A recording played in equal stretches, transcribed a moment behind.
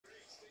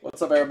What's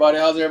up, everybody?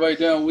 How's everybody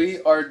doing?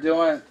 We are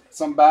doing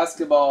some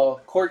basketball.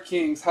 Court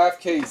Kings half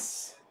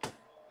case.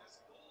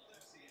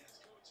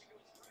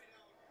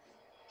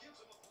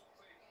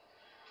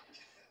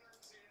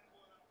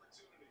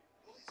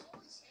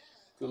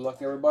 Good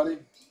luck, everybody.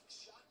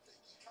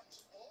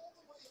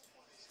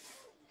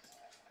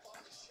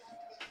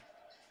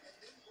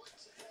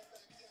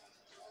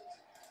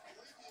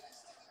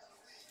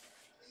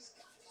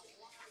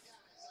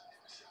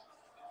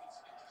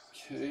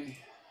 Okay.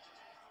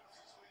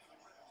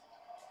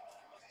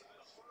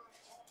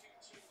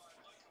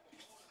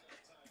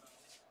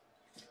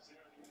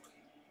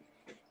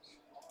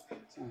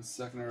 One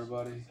second,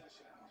 everybody.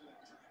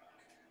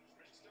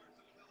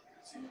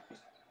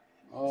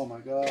 Oh my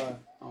God.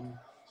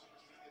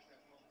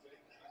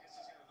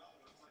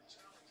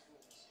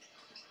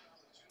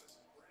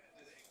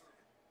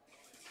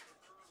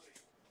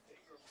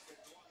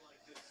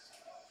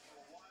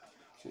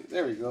 Okay,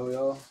 there we go,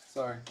 y'all.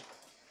 Sorry.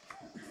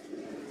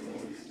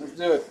 Let's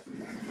do it.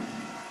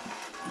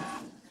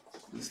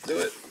 Let's do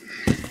it.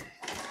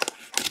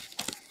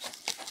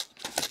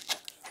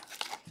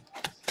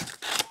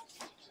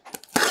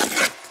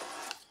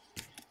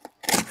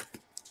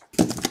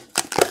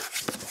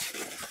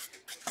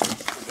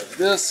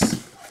 This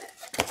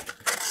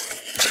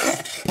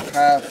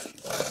half.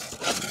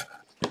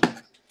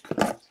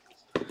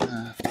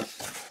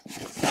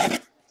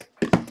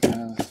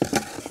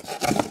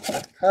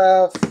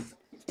 Half.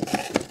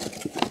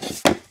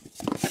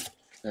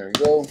 There we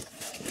go.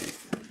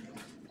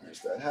 There's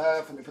that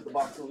half. Let me put the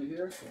box over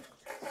here.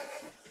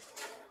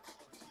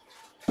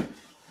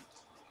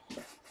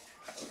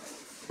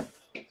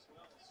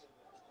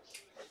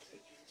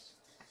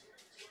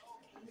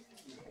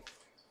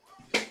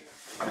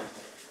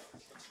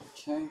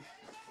 Okay.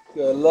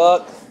 Good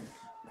luck.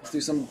 Let's do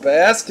some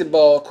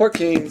basketball. Court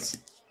Kings.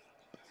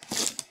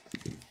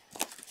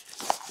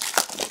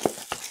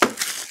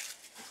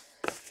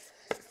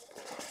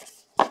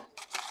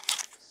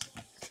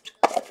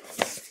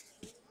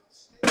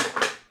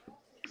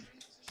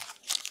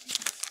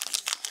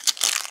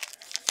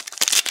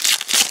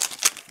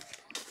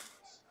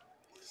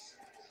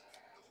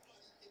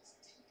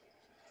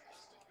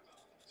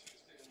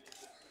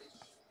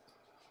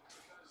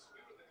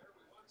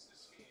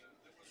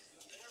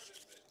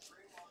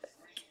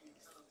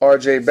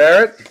 R.J.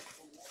 Barrett,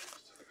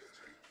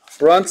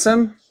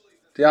 Brunson,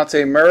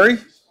 Deontay Murray.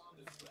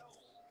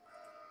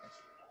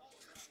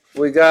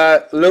 We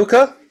got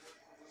Luka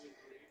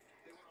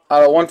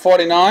out of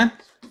 149.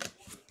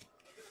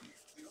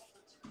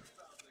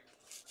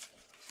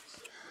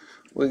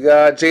 We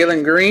got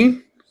Jalen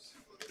Green,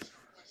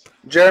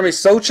 Jeremy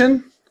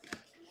Sochin,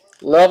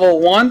 level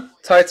 1,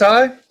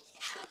 tie,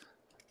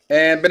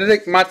 and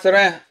Benedict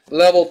Mathurin,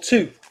 level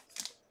 2.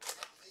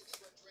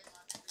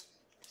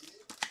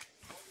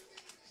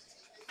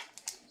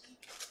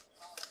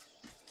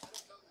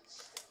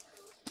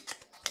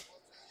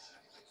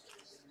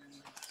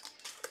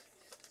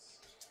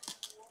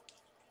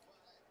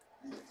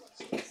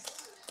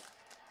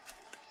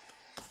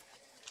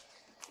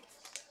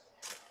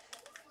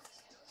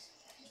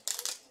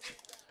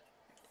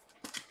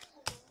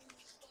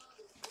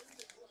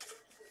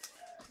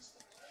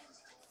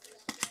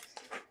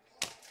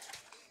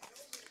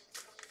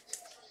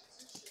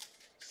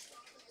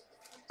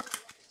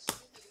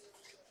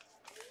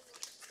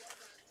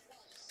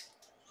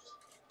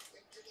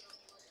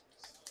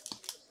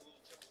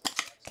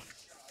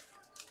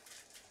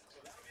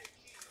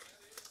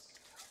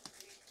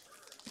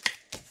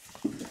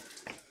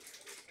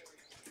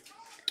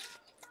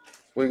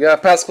 We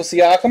got Pascal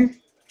Siakam.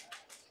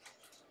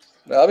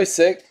 That'll be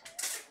sick.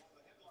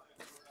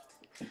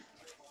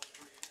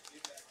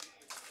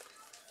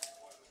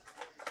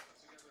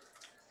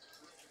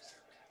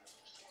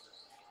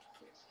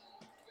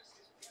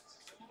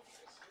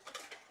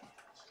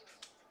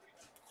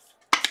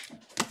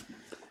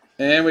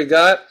 And we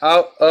got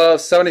out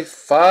of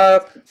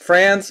 75,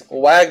 Franz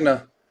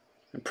Wagner.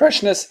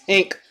 Impressionist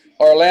Inc.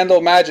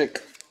 Orlando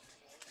Magic.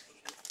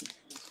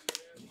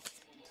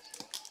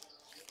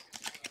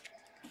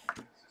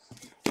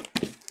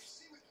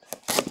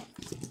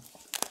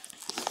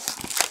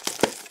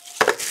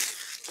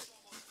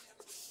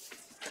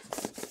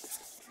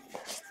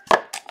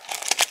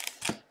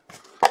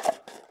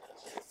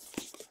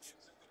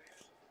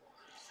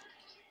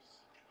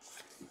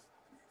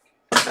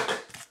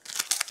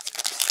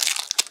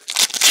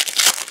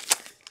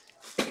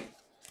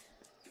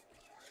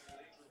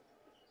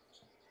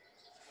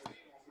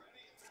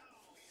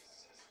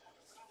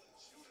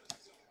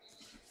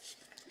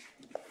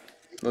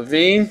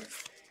 Levine,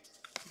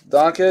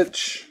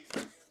 Doncic,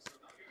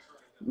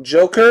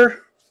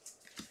 Joker,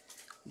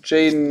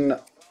 Mr.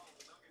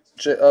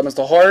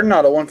 Harden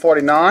out of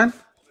 149,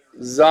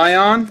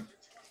 Zion,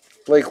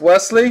 Blake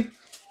Wesley,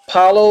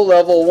 Paolo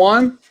level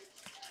 1,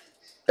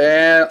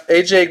 and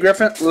AJ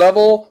Griffin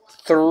level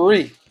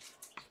 3.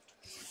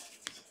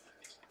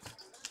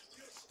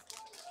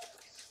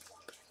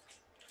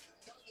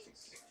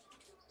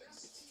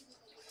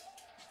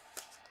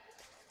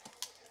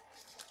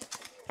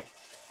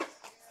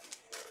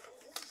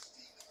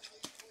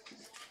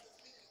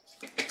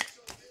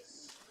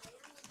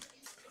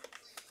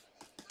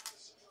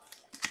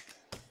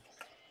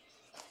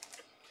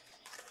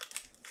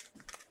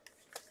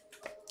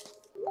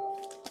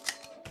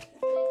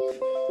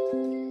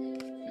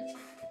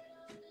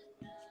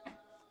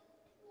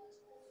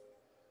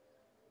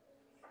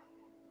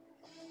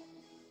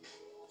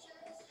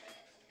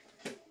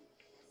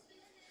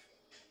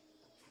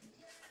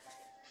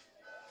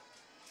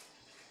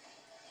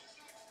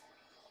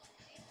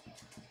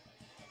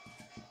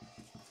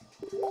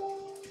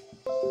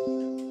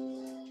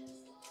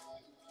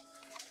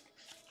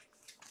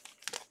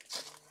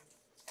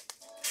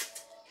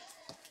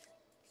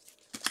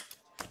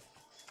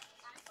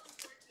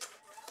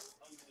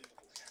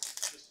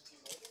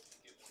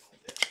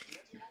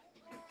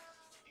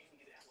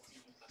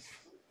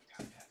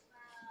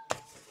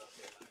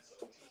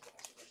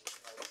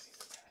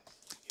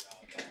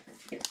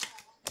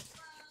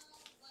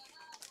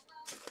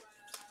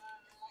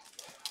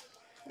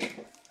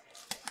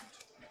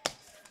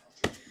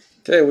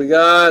 Okay, we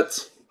got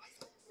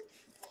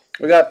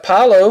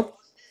Paulo.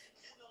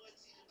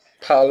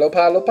 Paulo.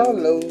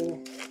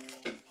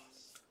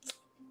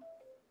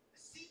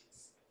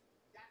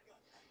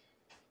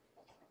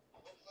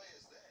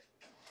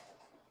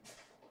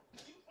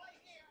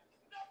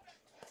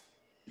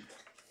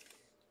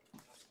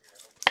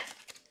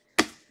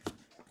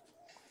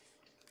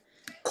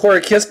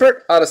 Corey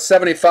Kispert out of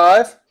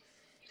 75.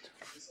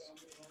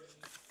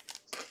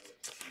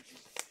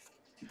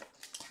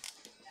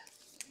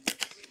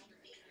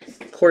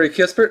 Corey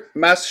Kispert,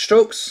 Master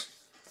Strokes.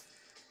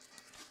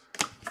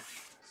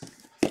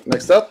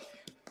 Next up,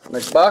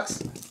 next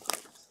box.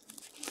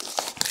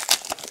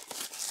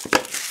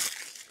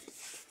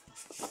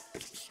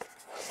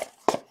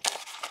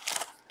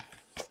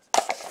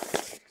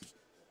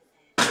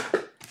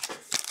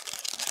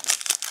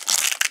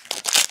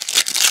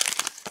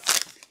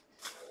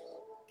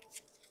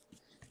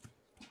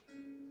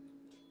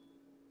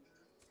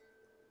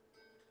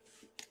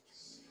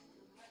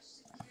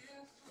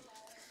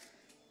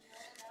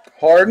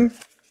 Harden,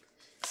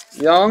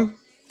 Young,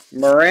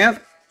 Morant.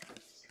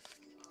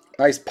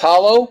 Nice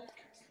Paulo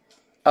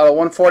out of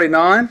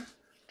 149.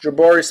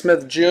 Jabari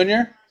Smith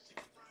Jr.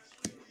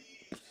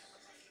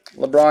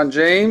 LeBron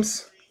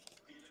James.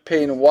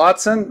 Peyton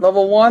Watson,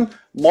 level 1.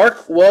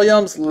 Mark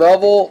Williams,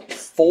 level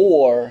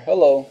 4.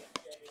 Hello.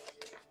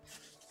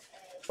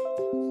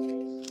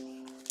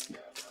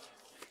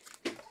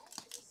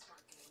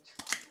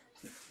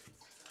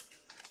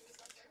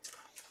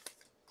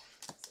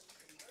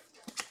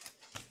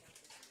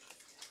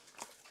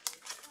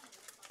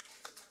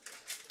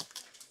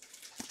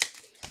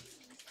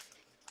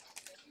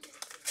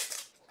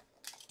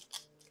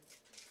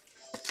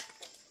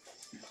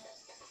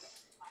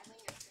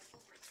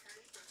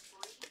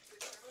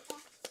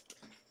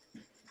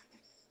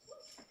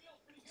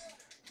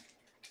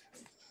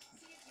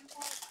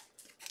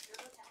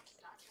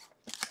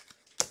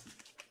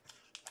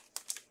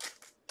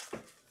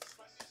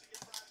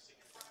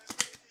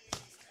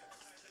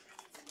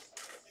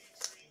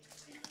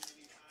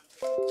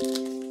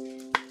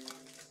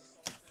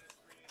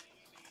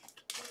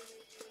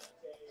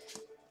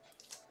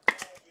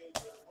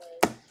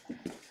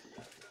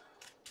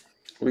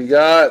 We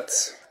got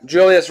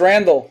Julius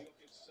Randle.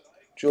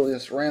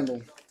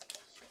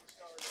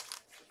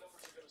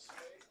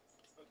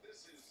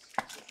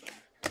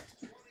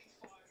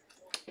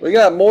 We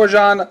got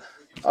Morjan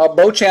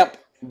Beauchamp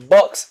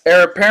Bucks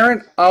heir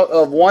apparent out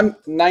of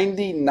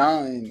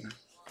 199.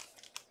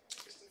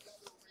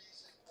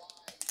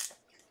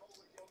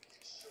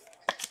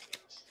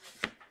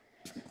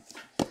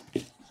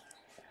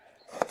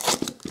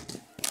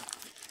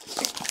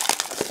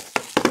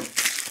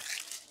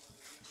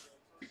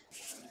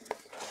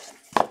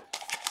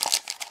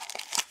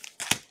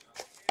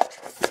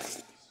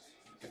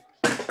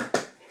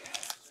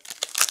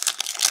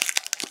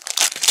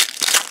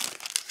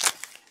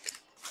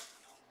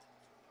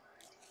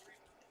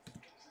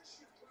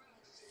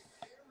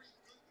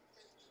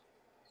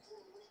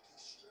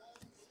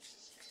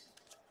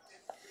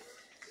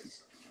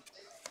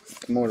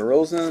 More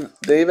DeRozan,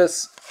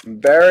 Davis,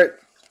 Barrett,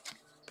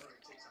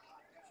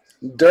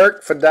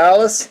 Dirk for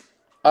Dallas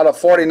out of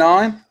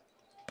 49.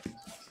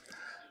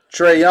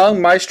 Trae Young,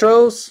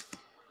 Maestros,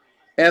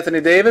 Anthony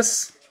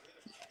Davis,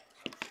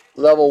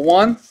 level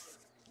 1.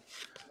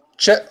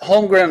 Chet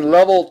Holmgren,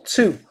 level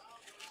 2.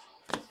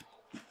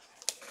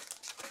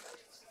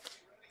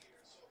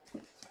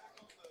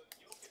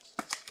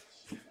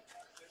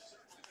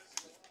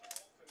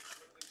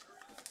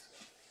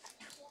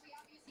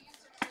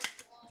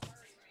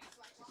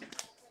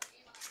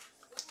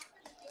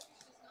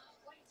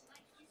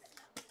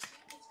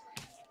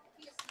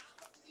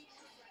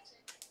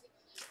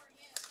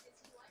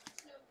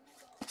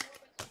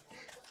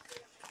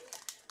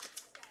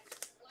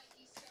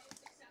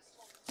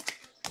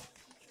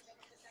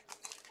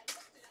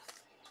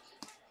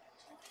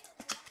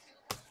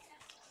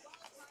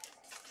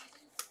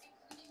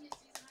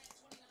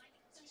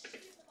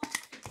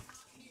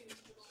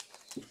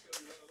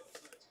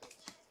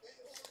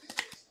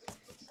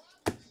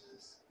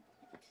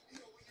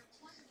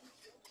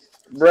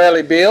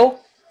 Bradley Beal,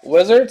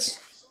 Wizards.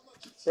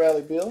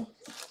 Bradley Beal.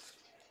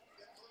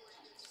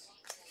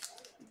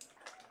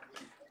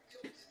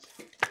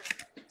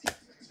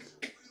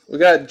 We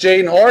got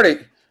Jaden Hardy,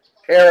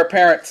 heir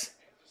apparent,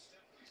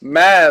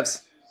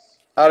 Mavs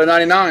out of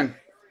 99.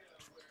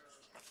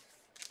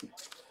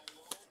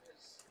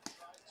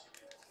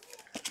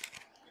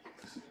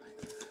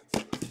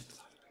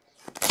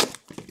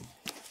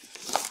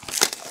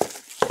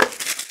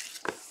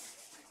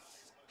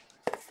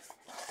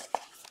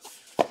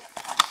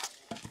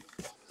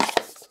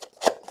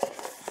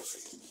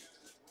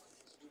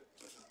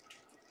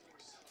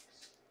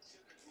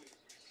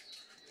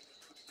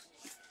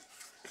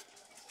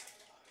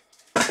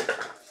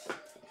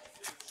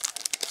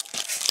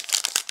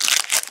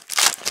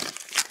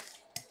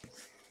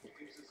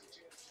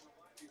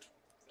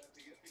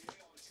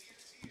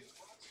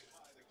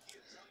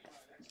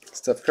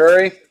 Steph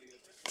Curry,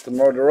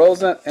 DeMar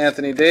DeRozan,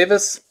 Anthony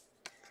Davis,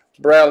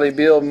 Bradley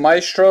Beal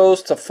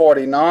Maestros to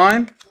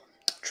 49,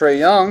 Trae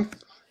Young,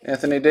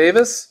 Anthony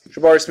Davis,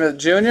 Jabari Smith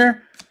Jr.,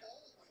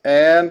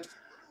 and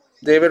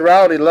David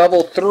Rowdy,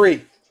 level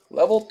 3.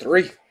 Level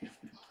 3.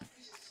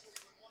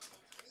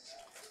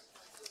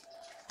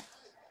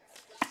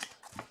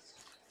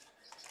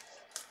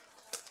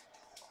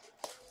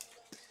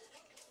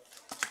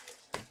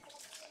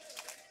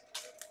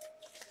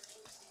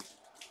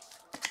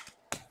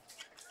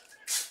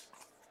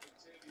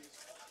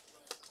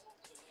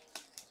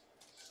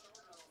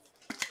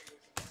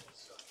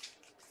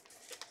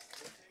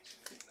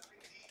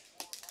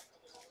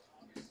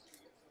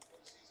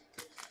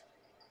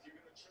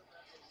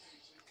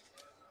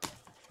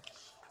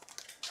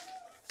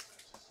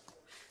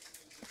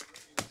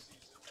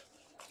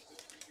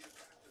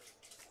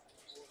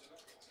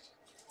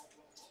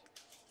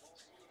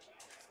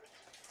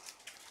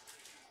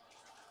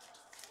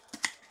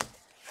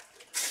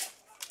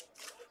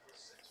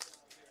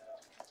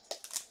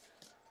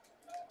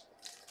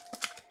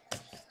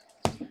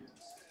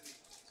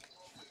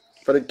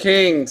 For the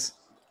Kings,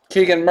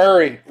 Keegan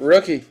Murray,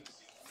 rookie.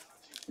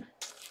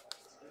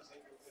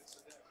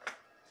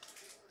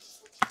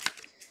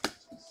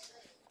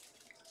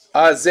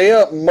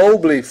 Isaiah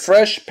Mobley,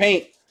 fresh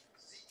paint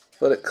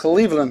for the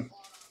Cleveland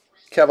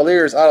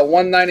Cavaliers out of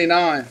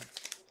 199.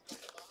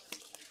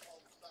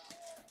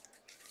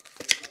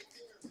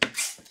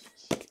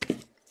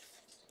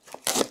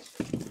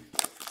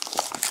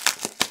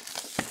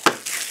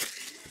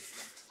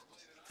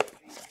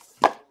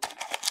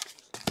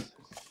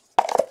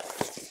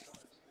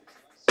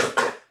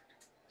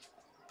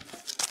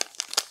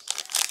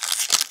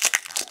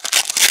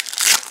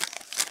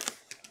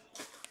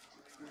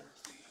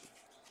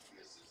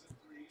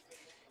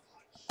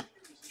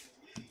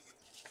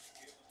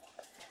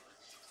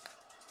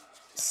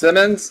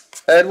 Simmons,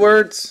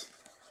 Edwards,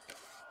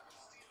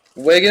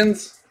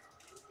 Wiggins,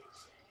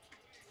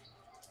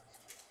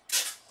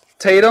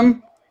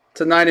 Tatum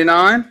to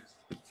 99,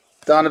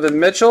 Donovan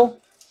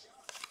Mitchell,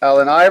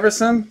 Allen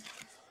Iverson,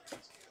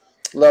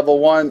 level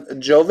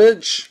 1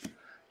 Jovic,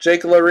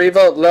 Jake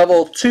LaRiva,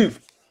 level 2.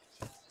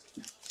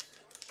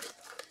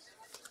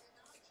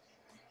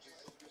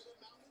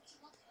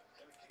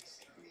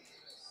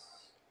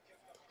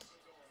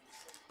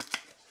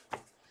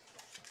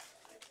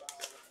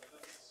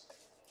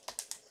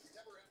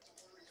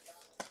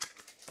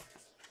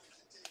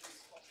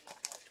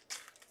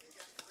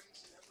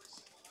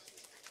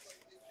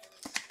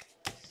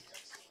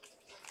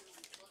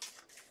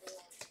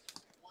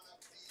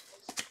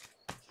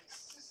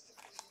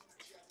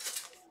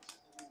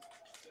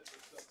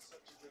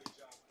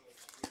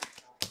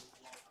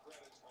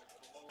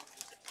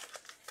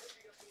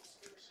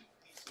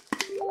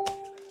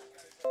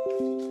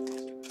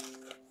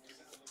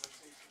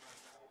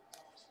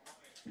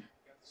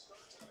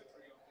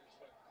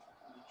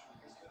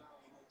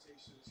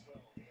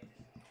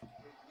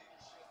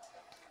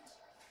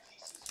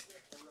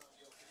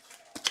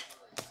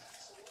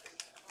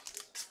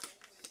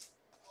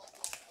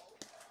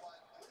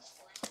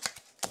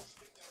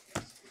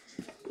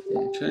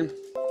 Okay.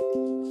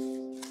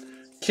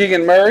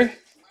 Keegan Murray,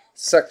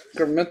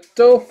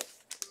 Sacramento.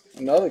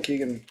 Another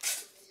Keegan.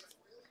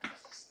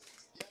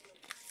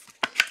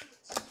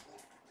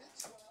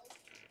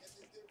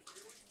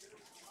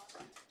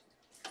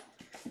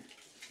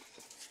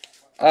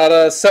 Out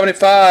of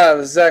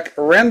 75, Zach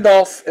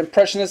Randolph,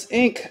 Impressionist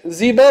Inc.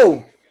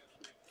 Zebo.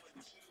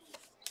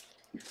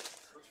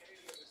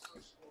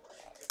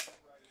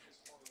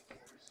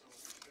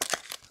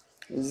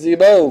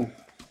 Zebo.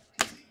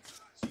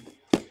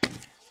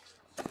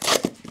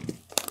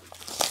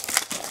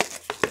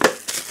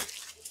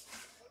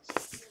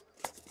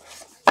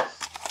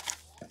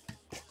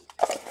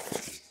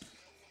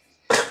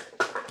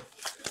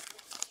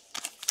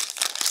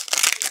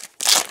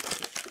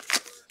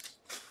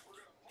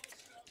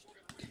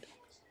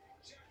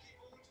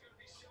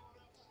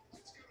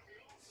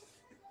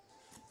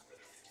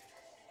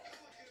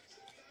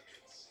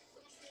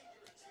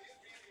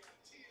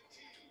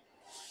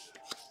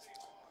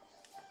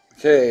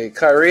 Okay,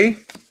 Kyrie.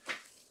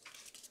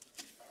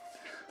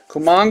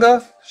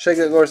 Kumanga, Shea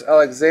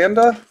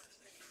Alexander.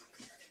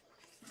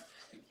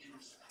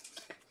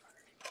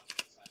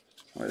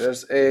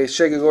 There's a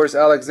Shea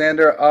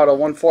Alexander out of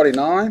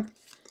 149.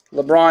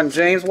 LeBron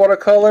James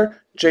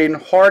watercolor.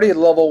 Jaden Hardy,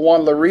 level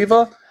 1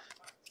 LaRiva.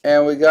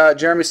 And we got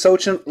Jeremy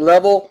Sochin,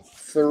 level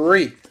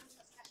 3.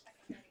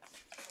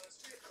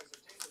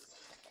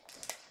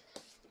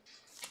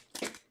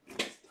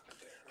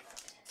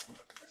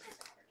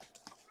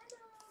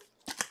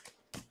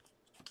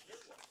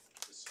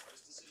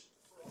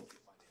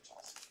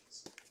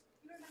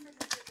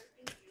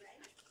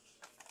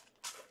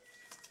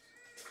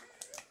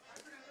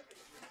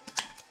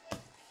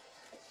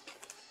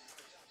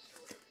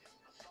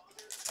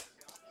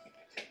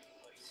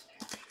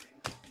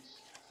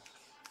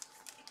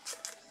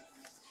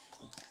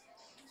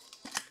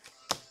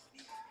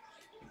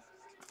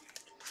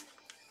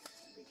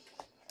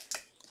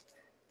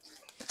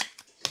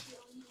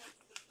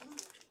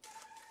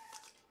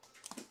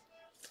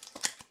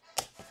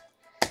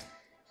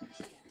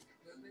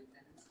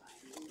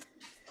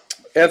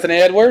 Anthony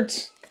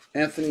Edwards.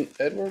 Anthony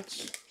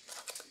Edwards.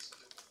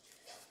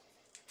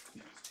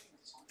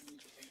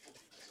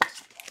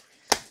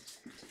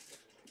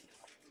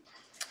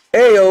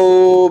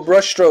 Ayo,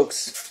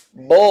 brushstrokes.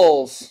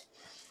 Bulls.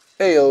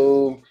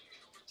 Ayo.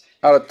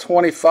 Out of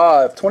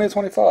 25. 20 to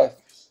 25.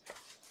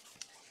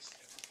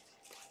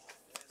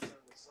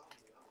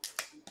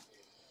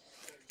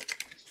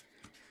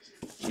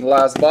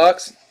 Last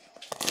box.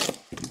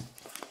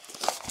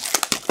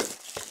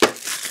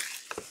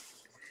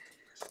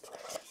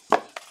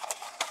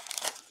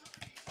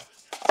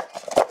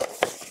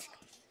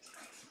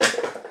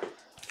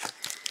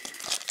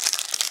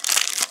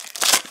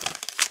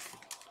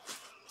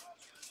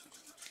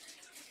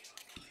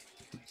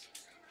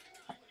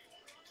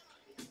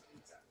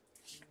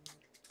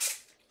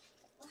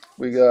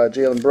 We got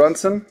Jalen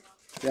Brunson,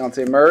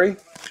 Deontay Murray,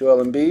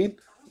 Joel Embiid,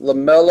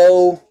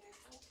 LaMelo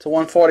to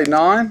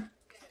 149.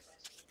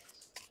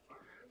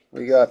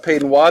 We got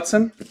Peyton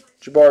Watson,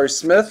 Jabari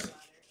Smith,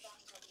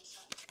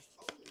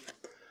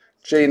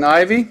 Jaden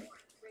Ivey,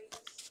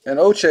 and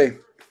Oche,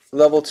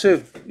 level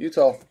 2,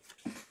 Utah.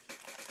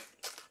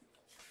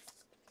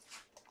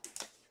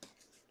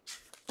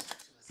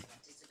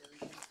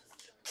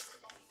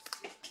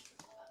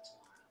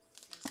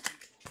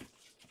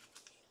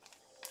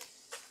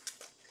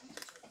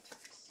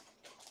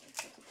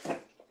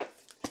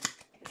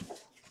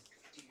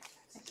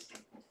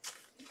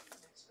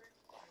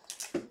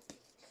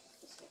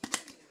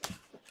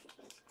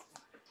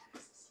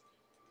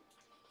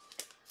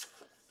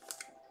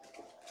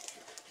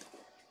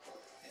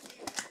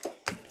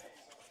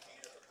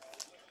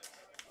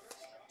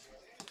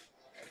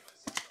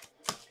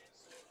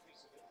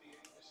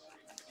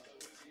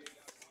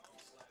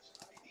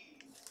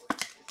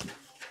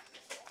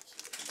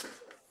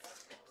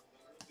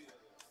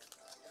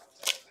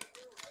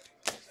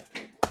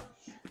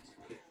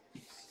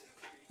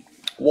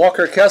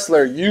 Walker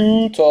Kessler,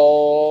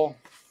 Utah.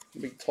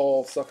 Big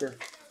tall sucker.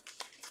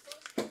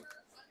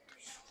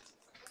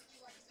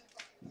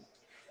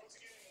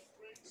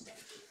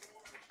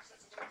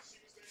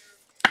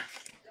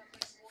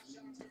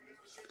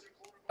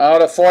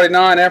 Out of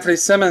 49, Anthony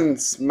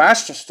Simmons,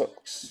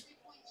 Masterstrokes,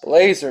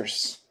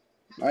 Blazers.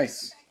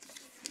 Nice.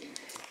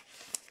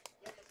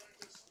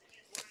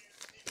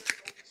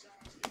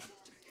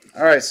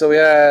 All right, so we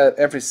had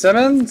Anthony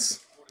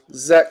Simmons,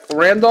 Zach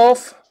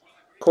Randolph,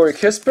 Corey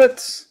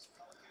Kispert,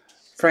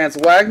 Franz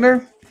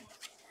Wagner.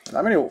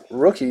 Not many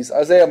rookies.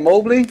 Isaiah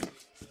Mobley,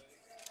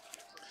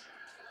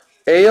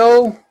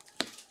 Ayo,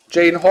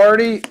 Jaden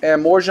Hardy,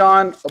 and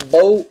Morjan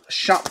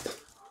Beauchamp.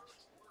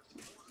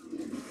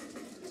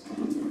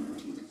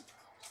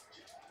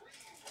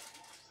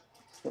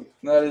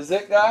 That is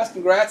it, guys.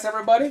 Congrats,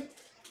 everybody.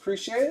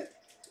 Appreciate it.